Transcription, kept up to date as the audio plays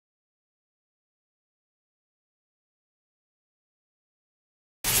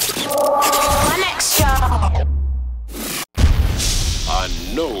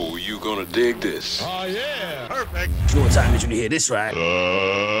gonna dig this. Oh, yeah. Perfect. You know what time it is when you hear this, right?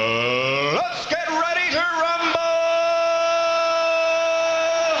 Let's get ready to rumble!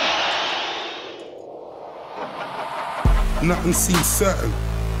 Nothing seemed certain.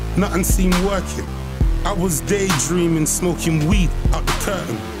 Nothing seemed working. I was daydreaming, smoking weed out the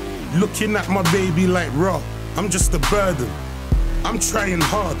curtain. Looking at my baby like, raw, I'm just a burden. I'm trying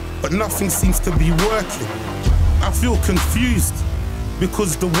hard, but nothing seems to be working. I feel confused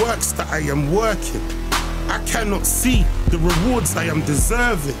because the works that I am working, I cannot see the rewards I am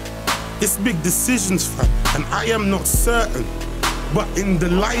deserving. It's big decisions, fam, and I am not certain. But in the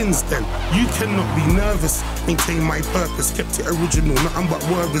lion's den, you cannot be nervous. Maintain my purpose, kept it original, nothing but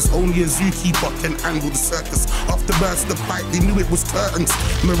workers. Only a zookeeper can handle the circus. After burst the pipe, they knew it was curtains.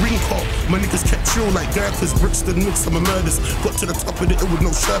 Marine Corps, my niggas kept chill like Gurkhas. Brixton with some murders, got to the top of it with no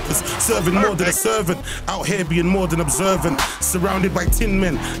Sherpas. Serving more than a servant, out here being more than observant. Surrounded by tin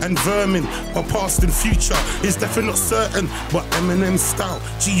men and vermin. My past and future is definitely not certain, but Eminem style,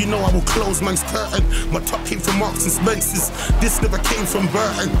 gee, you know I will close man's curtain. My top came from Marks and Spencer's, this never came from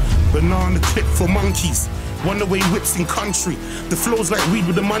Burton. Banana clip for monkeys, one-away whips in country. The flow's like weed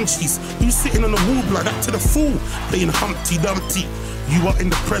with the munchies. Who's sitting on the wall, blood, up to the fool, playing Humpty Dumpty. You are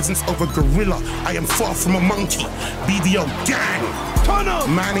in the presence of a gorilla. I am far from a monkey. BDO gang. Turn up.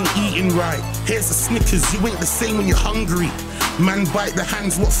 Man ain't eating right. Here's the Snickers. You ain't the same when you're hungry. Man bite the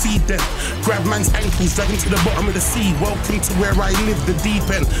hands, what feed them? Grab man's ankles, drag him to the bottom of the sea. Welcome to where I live, the deep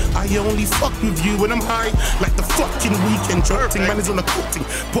end. I only fuck with you when I'm high, like the fucking weekend. Joking, man is on a coating.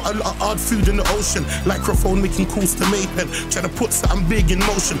 Put a lot of hard food in the ocean. Microphone making calls to Maypen. Try to put something big in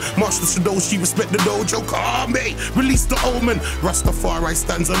motion. March the Shadoshi, respect the dojo. Calm me, release the omen. Rastafari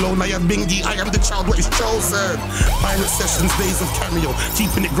stands alone. I am Bingy, I am the child what is chosen. Pirate sessions, days of cameo.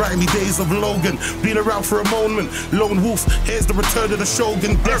 Keeping it grimy, days of Logan. Been around for a moment. Lone wolf, here's the return of the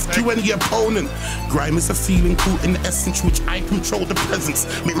Shogun. Death to any opponent. Grime is a feeling caught in the essence which I control the presence.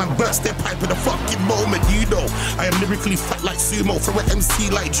 Make man burst their pipe at the fucking moment. You know, I am lyrically fat like sumo. Throw an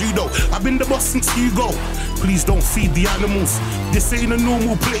MC like judo. I've been the boss since Hugo. Please don't feed the animals. This ain't a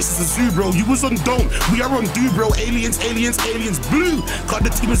normal place, it's a zoo, bro. You was on Don't, we are on Do, bro. Aliens, aliens, aliens, blue. Cause the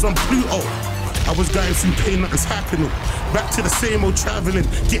team is on Pluto. I was going through pain, nothing's happening. Back to the same old traveling,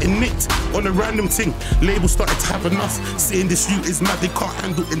 getting nicked on a random thing. Labels started to have enough, saying this you is mad, they can't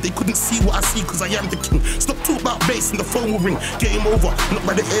handle it. They couldn't see what I see cause I am the king. Stop talking about bass and the phone will ring. Game over, not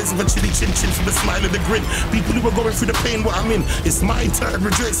by the ears of a chilly chin chin from the smile of the grin. People who are going through the pain what I'm in. It's my turn,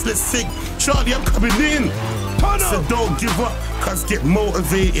 rejoice, let's sing. Charlie, I'm coming in. So don't give up, cause get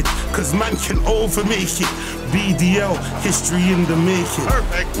motivated, cause man can overmake it. BDL, history in the making.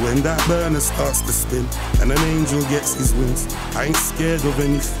 Perfect. When that burner starts to spin and an angel gets his wings, I ain't scared of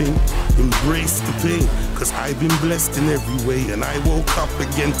anything. Embrace the pain, cause I've been blessed in every way, and I woke up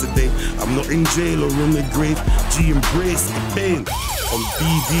again today. I'm not in jail or in the grave. G, embrace the pain. On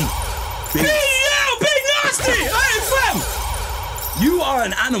BD. BDL, Big Narstie! Hey, fam! You are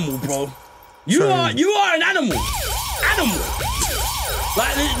an animal, bro. You are an animal. Animal.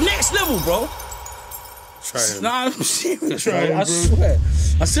 Like the next level, bro. Nah, I'm serious, bro. I swear.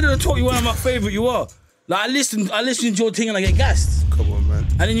 I said I told you one of my favourite you are. Like I listen to your thing and I get gassed. Come on, man.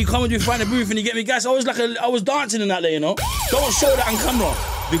 And then you come and you find the booth and you get me gassed. I was dancing in that day, you know. Don't show that on camera.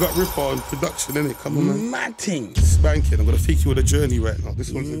 They got Ripper on production, innit? Come on, man. Mad thing. Spanking. I'm gonna take you on a journey right now. This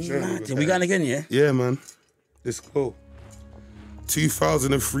one's a journey. Mad thing. We going again, yeah? Yeah, man. Let's go.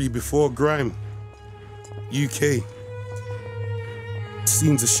 2003, before Grime. UK.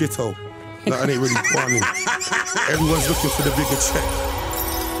 Scene's a shithole. That ain't really planning. Everyone's looking for the bigger check.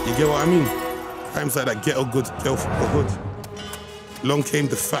 You get what I mean? Grime's like that ghetto good girl from the hood. Long came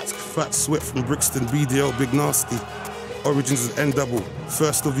the fat sweat from Brixton, BDL, Big Narstie. Origins is N-double,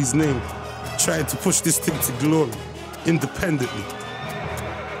 first of his name. Trying to push this thing to glory, independently.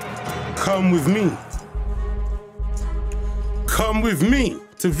 Come with me. Come with me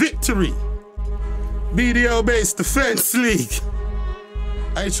to victory. BDL Base Defense League.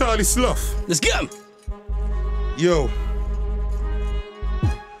 Hey, Charlie Sloth. Let's get him. Yo.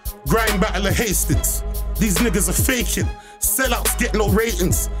 Grime Battle of Hastings. These niggas are faking. Sellouts get no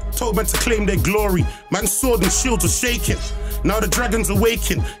ratings. Told men to claim their glory. Man's sword and shields are shaking. Now the dragon's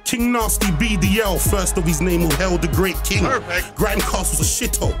awaken. King Narstie BDL, first of his name who held the great king. Perfect. Grime Castle's a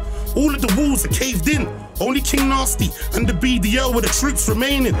shithole. All of the walls are caved in. Only King Narstie and the BDL were the troops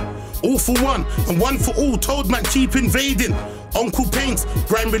remaining. All for one and one for all. Told man keep invading. Uncle Paints,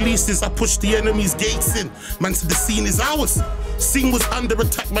 Grime releases, I push the enemy's gates in. Man said the scene is ours. Scene was under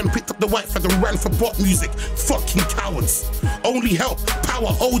attack, man picked up the white flag and ran for pop music. Fucking cowards. Only help,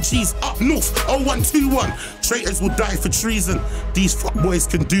 power, OGs up north, 0121. Traitors will die for treason. These fuckboys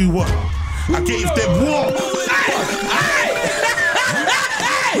can do what? I gave them war.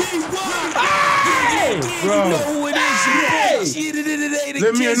 Bro.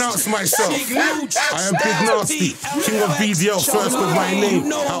 Let me announce myself. I am Big Narstie, King of BDL, first of my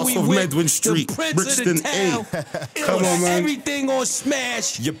name, House of Medwin Street, Brixton A. Come on, man. Everything on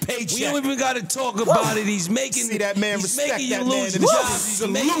Smash. Your paycheck. We don't even got to talk about it. He's making that man. He's making you lose jobs. He's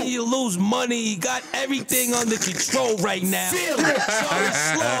making you lose money. He got everything under control right now. Yeah.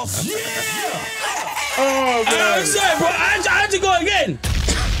 Oh, man. I'm sorry, bro. I had to go again.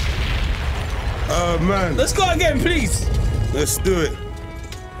 Oh, man. Let's go again, please. Let's do it.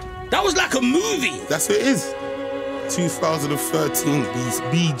 That was like a movie. That's what it is. 2013,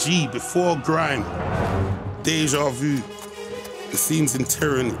 BG, before grime. Deja vu. The scenes in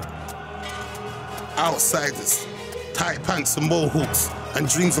tyranny. Outsiders. Tight pants and mohawks. And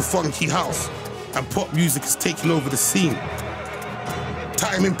dreams of funky house. And pop music is taking over the scene.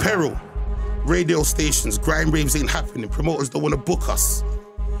 Time in peril. Radio stations, grime raves ain't happening. Promoters don't want to book us.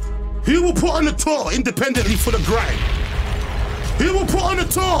 Who will put on the tour independently for the grime? Who will put on the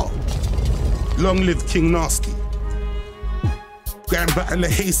tour? Long live King Narstie. Grand Battle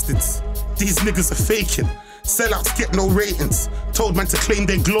of Hastings. These niggas are faking. Sellouts get no ratings. Told man to claim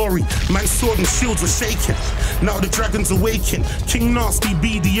their glory. Man's sword and shields were shaking. Now the dragon's awaken. King Narstie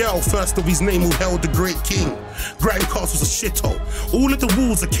BDL, first of his name who held the great king. Grime Castle's a shithole. All of the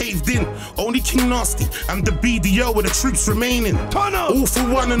walls are caved in. Only King Narstie and the BDL with the troops remaining. All for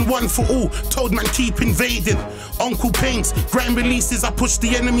one and one for all. Told man keep invading. Uncle Paints, grime releases, I push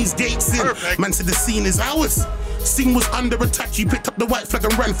the enemy's gates in. Perfect. Man said the scene is ours. Scene was under attack, you picked up the white flag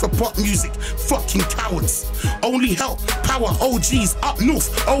and ran for pop music. Fucking cowards. Only help, power, OGs up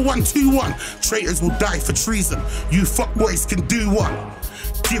north, 0121. Traitors will die for treason. You fuckboys can do one.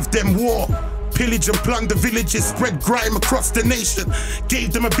 Give them war. Pillage and plunder villages, spread grime across the nation.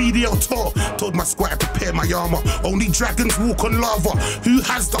 Gave them a BDL tour. Told my squad to prepare my armor. Only dragons walk on lava. Who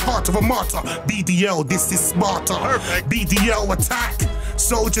has the heart of a martyr? BDL, this is smarter. Perfect. BDL attack.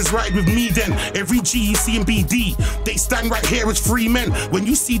 Soldiers ride with me then. Every G you see in BD, they stand right here as free men. When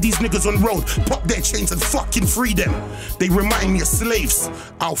you see these niggas on road, pop their chains and fucking free them. They remind me of slaves.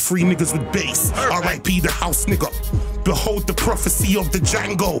 I'll free niggas with bass. R.I.P. the house nigga. Behold the prophecy of the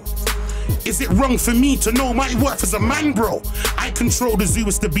Django. Is it wrong for me to know my worth as a man, bro? I control the zoo,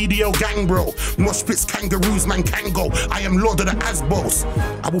 it's the BDL gang, bro. Mosh pits, kangaroos, man can go. I am Lord of the Asbos.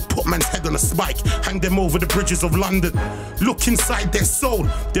 I will put man's head on a spike, hang them over the bridges of London. Look inside their soul,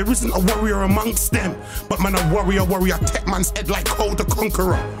 there isn't a warrior amongst them. But man, a warrior, take man's head like Cole the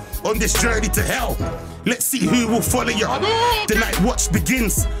Conqueror. On this journey to hell, let's see who will follow you. The night watch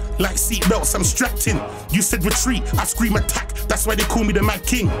begins. Like seatbelts, I'm strapped in. You said retreat, I scream attack. That's why they call me the Mad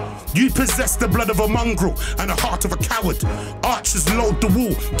King. You possess the blood of a mongrel and a heart of a coward. Archers load the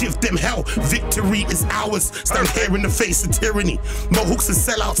wall, give them hell. Victory is ours. Stand here in the face of tyranny. Mohawks and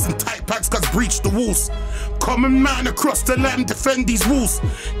sellouts and tight packs cause breach the walls. Common man across the land, defend these walls.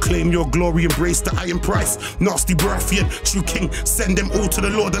 Claim your glory, embrace the iron price. Narstie Brathian, true king, send them all to the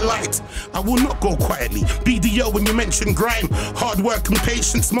Lord of Light. I will not go quietly. BDO when you mention grime. Hard work and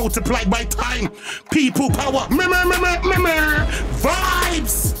patience multiplied by time. People power,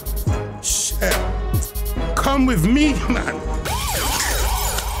 vibes. Shit. Come with me, man.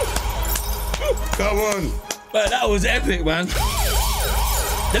 Come on. Man, that was epic, man.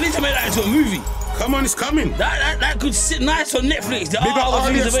 They need to make that into a movie. Come on, it's coming. That could sit nice on Netflix. The Big up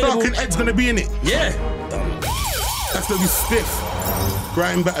Arya Stark and Ed's gonna be in it. Yeah. That's gonna be stiff.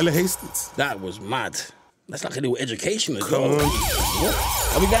 Grime Battle of Hastings. That was mad. That's like a little education as Come well. on. What?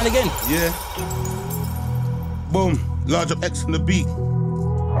 Are we going again? Yeah. Boom. Large up X on the beat.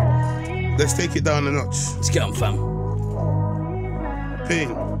 Let's take it down a notch. Let's get on, fam.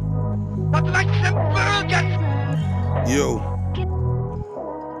 Pain. But like the burgers. Yo.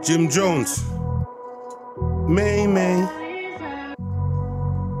 Jim Jones. May.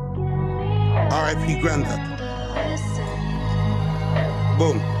 R.I.P. Grandad.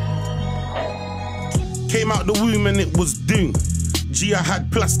 Boom. Came out the womb and it was doom. Gee, I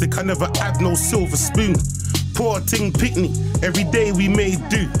had plastic, I never had no silver spoon. Poor thing Pitney, every day we made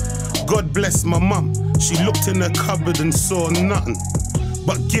do. God bless my mum, she looked in her cupboard and saw nothing.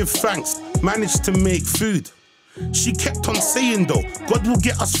 But give thanks, managed to make food. She kept on saying though, God will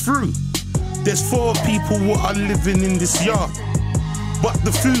get us through. There's 4 people who are living in this yard. But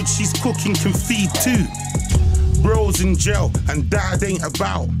the food she's cooking can feed 2. Bros in jail and dad ain't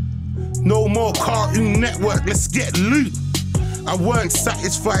about. No more Cartoon Network, let's get loot. I weren't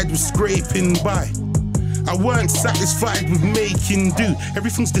satisfied with scraping by. I weren't satisfied with making do.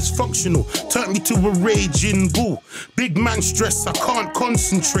 Everything's dysfunctional, turned me to a raging bull. Big man stress, I can't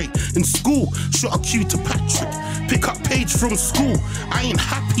concentrate. In school, shot a cue to Patrick. Pick up page from school, I ain't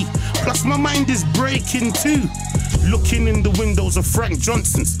happy. Plus my mind is breaking too. Looking in the windows of Frank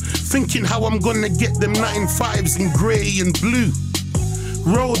Johnson's, thinking how I'm gonna get them 9.5s in grey and blue.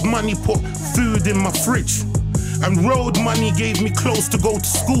 Road money put food in my fridge. And road money gave me clothes to go to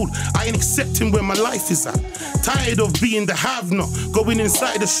school. I ain't accepting where my life is at. Tired of being the have-not, going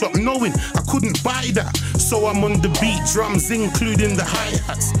inside the shop knowing I couldn't buy that. So I'm on the beat, drums including the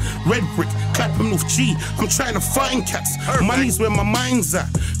hi-hats. Red brick, clapping off G, I'm trying to find cats. Perfect. Money's where my mind's at.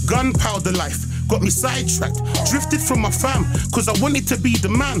 Gunpowder life got me sidetracked. Drifted from my fam, cause I wanted to be the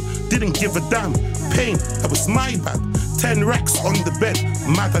man. Didn't give a damn. Pain, that was my bad. 10 racks on the bed,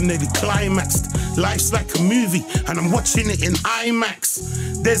 mad I nearly climaxed. Life's like a movie, and I'm watching it in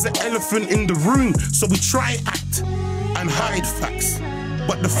IMAX. There's an elephant in the room, so we try act and hide facts.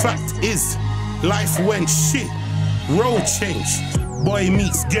 But the fact is, life went shit. Road change, boy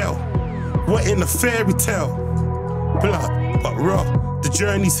meets girl. What in a fairy tale? Blood, but raw, the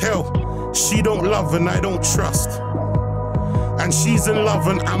journey's hell. She don't love and I don't trust. And she's in love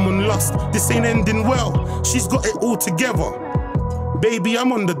and I'm on lust. This ain't ending well, she's got it all together. Baby,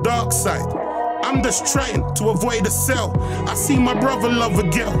 I'm on the dark side. I'm just trying to avoid a cell. I see my brother love a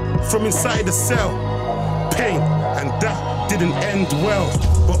girl from inside a cell. Pain, and that didn't end well.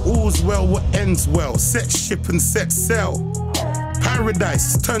 But all's well what ends well. Set ship and set sail.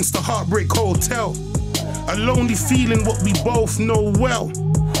 Paradise turns to Heartbreak Hotel. A lonely feeling what we both know well.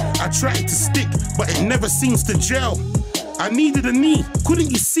 I tried to stick, but it never seems to gel. I needed a knee,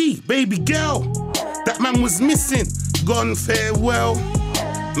 couldn't you see, baby girl? That man was missing, gone farewell.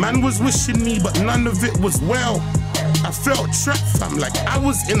 Man was wishing me, but none of it was well. I felt trapped, fam, like I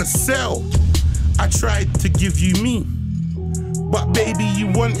was in a cell. I tried to give you me, but baby, you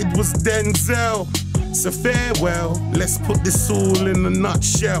wanted was Denzel. So farewell, let's put this all in a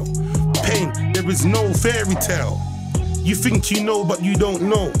nutshell. Pain, there is no fairy tale. You think you know, but you don't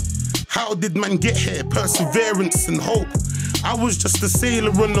know. How did man get here? Perseverance and hope. I was just a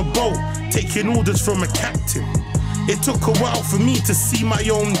sailor on a boat, taking orders from a captain. It took a while for me to see my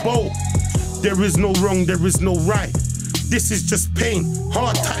own boat. There is no wrong, there is no right. This is just pain,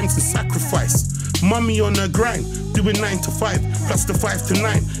 hard times and sacrifice. Mummy on her grind, doing 9 to 5, plus the 5 to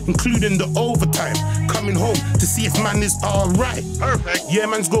 9, including the overtime. Coming home to see if man is alright. Perfect. Yeah,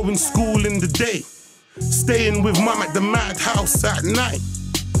 man's going school in the day, staying with mum at the madhouse at night.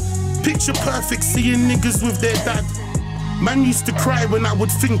 Picture perfect seeing niggas with their dad. Man used to cry when I would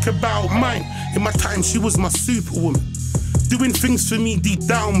think about mine. In my time, she was my superwoman. Doing things for me deep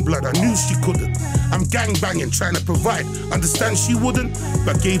down, blood, I knew she couldn't. I'm gangbanging, trying to provide. Understand she wouldn't,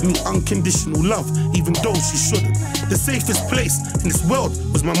 but gave me unconditional love, even though she shouldn't. The safest place in this world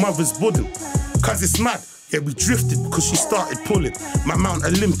was my mother's bosom. Cause it's mad, yeah, we drifted because she started pulling. My Mount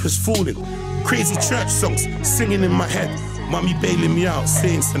Olympus falling. Crazy church songs singing in my head. Mommy bailing me out,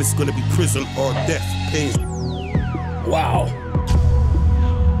 saying, son, it's gonna be prison or death, pain. Wow.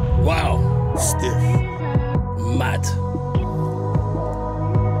 Wow. Stiff. Mad.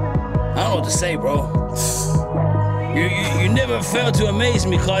 I don't know what to say, bro. You never failed to amaze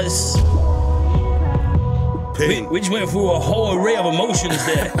me, cause we just went through a whole array of emotions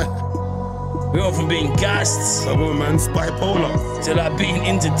there. We went from being gassed, come on, man, bipolar, to like being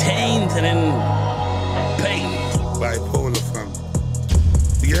entertained, and then pain. Bipolar, fam.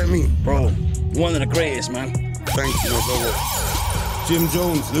 You get me, bro? One of the greatest, man. Thank you, my brother. Jim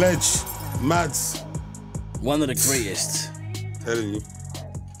Jones, Ledge, Mads. One of the greatest. Telling you.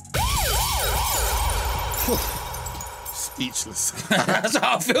 Speechless. That's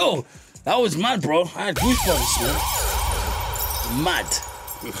how I feel. That was mad, bro. I had goosebumps, man. Mad.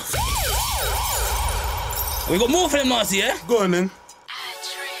 We got more for them, Narstie, yeah? Go on, then.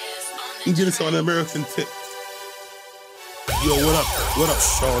 You get this on an American tip. Yo, what up? What up,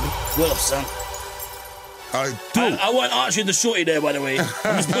 shorty? What up, son? I do. I want Archie the shorty there, by the way.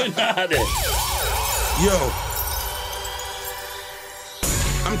 I'm just putting that out there. Yo.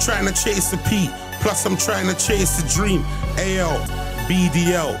 I'm trying to chase a P, plus I'm trying to chase a dream. AL,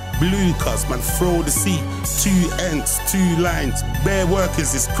 BDL, blue cuz, man, throw the C. 2 ends, 2 lines, bare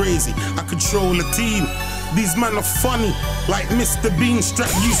workers is crazy. I control a team. These men are funny, like Mr. Bean strap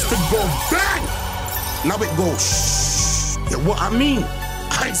used to go bang. Now it goes shh. Yeah, what I mean?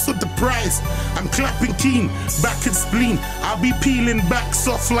 I ain't so surprised. I'm clapping keen, back and spleen. I'll be peeling backs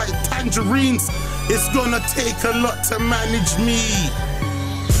off like tangerines. It's gonna take a lot to manage me.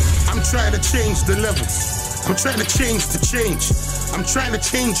 I'm trying to change the levels. I'm trying to change the change. I'm trying to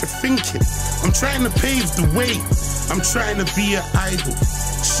change your thinking. I'm trying to pave the way. I'm trying to be an idol.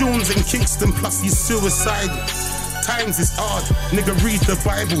 Shoons in Kingston plus he's suicidal. Times is hard, nigga read the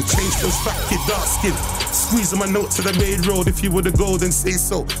Bible. Change those fat kid dark skin. Squeezing my note to the main road. If you were the gold, then say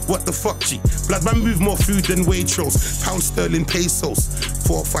so. What the fuck, G? Blood man move more food than Waitrose. Pound sterling pesos.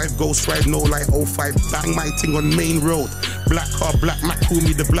 4-5 ghost ride, no light 05. Bang my ting on main road. Black car, black Mac, call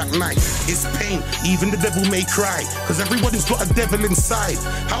me the Black Knight. It's pain, even the devil may cry. Cause everybody's got a devil inside.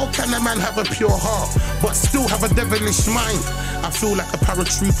 How can a man have a pure heart, but still have a devilish mind? I feel like a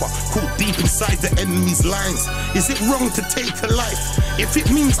paratrooper, caught deep inside the enemy's lines. Is it wrong to take a life if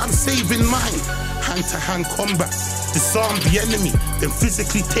it means I'm saving mine? Hand-to-hand combat, disarm the enemy, then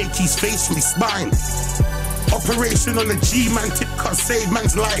physically take his face from his spine. Operation on a G-man tip cut save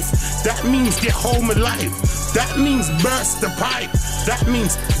man's life. That means get home alive. That means burst the pipe. That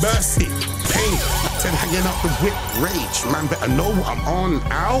means burst it. Pain, then hanging up the whip rage. Man better know what I'm on.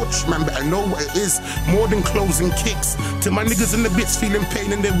 Ouch, man better know what it is. More than closing kicks. To my niggas in the bits feeling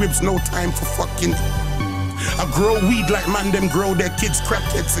pain in their ribs, no time for fucking. I grow weed like man them grow their kids,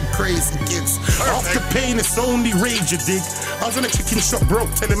 crackheads and crazy kids. After pain, it's only rage, you dig. I was in a chicken shop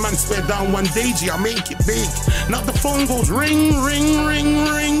broke, telling man swear down one day, G, I make it big. Now the phone goes ring, ring, ring,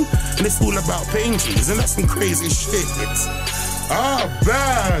 ring, and it's all about pain, G. Isn't that some crazy shit? Ah,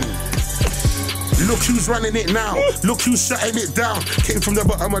 man. Look who's running it now. Look who's shutting it down. Came from the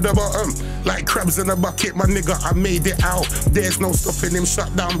bottom of the bottom. Like crabs in a bucket, my nigga, I made it out. There's no stopping him.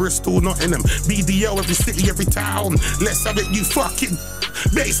 Shut down Bristol, Nottingham. BDO, every city, every town. Let's have it, you fucking.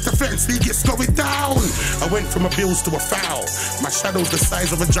 Base defense league, it's going down. I went from a bills to a foul. My shadow's the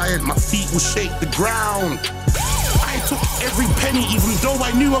size of a giant. My feet will shake the ground. I took every penny, even though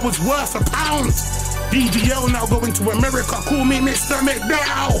I knew I was worth £1. BDO now going to America, call me Mr.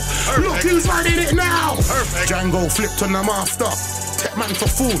 McDowell. Look who's running it now. Perfect. Django flipped on the master. Tech man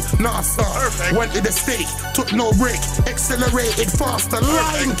for fool, Narstie. Went to the stake, took no break, accelerated faster.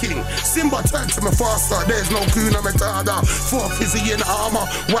 Lion King, Simba turned to me faster. There's no Kuna Matata. 4 fizzy in armor,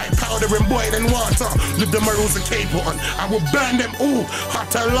 white powder and boiling water. With the morals of cape on, I will burn them all.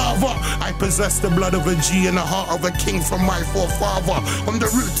 Hotter lava. I possess the blood of a G and the heart of a king from my forefather. On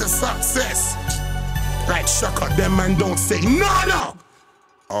the route to success. Like Shaka, them man don't say nada.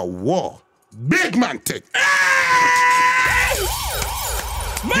 A war. Big man tick.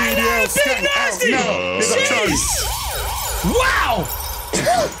 My name is Big Narstie. Jeez. Wow.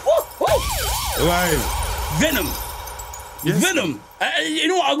 Live. Venom. Yes. Venom. You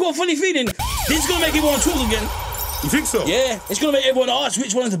know what? I've got a funny feeling. This is going to make everyone talk again. You think so? Yeah. It's going to make everyone ask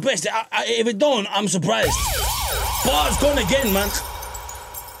which one is the best. If it don't, I'm surprised. Bar's gone again, man.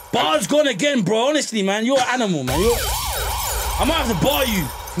 Bar's gone again, bro. Honestly, man, you're an animal, man. I might have to bar you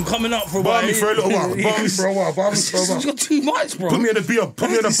from coming up for a while. Bar me for a little while. Bar me for a while. Bar me for a while. You've got too much, bro. Put me in the beer. Put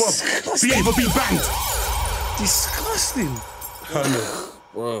me in the bob. Be able to be banged. Disgusting.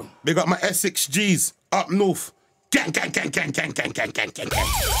 Bro. They got my Essex G's up north. Gang, gang, gang, gang, gang, gang, gang, gang, gang, gang.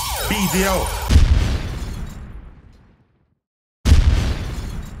 BDL.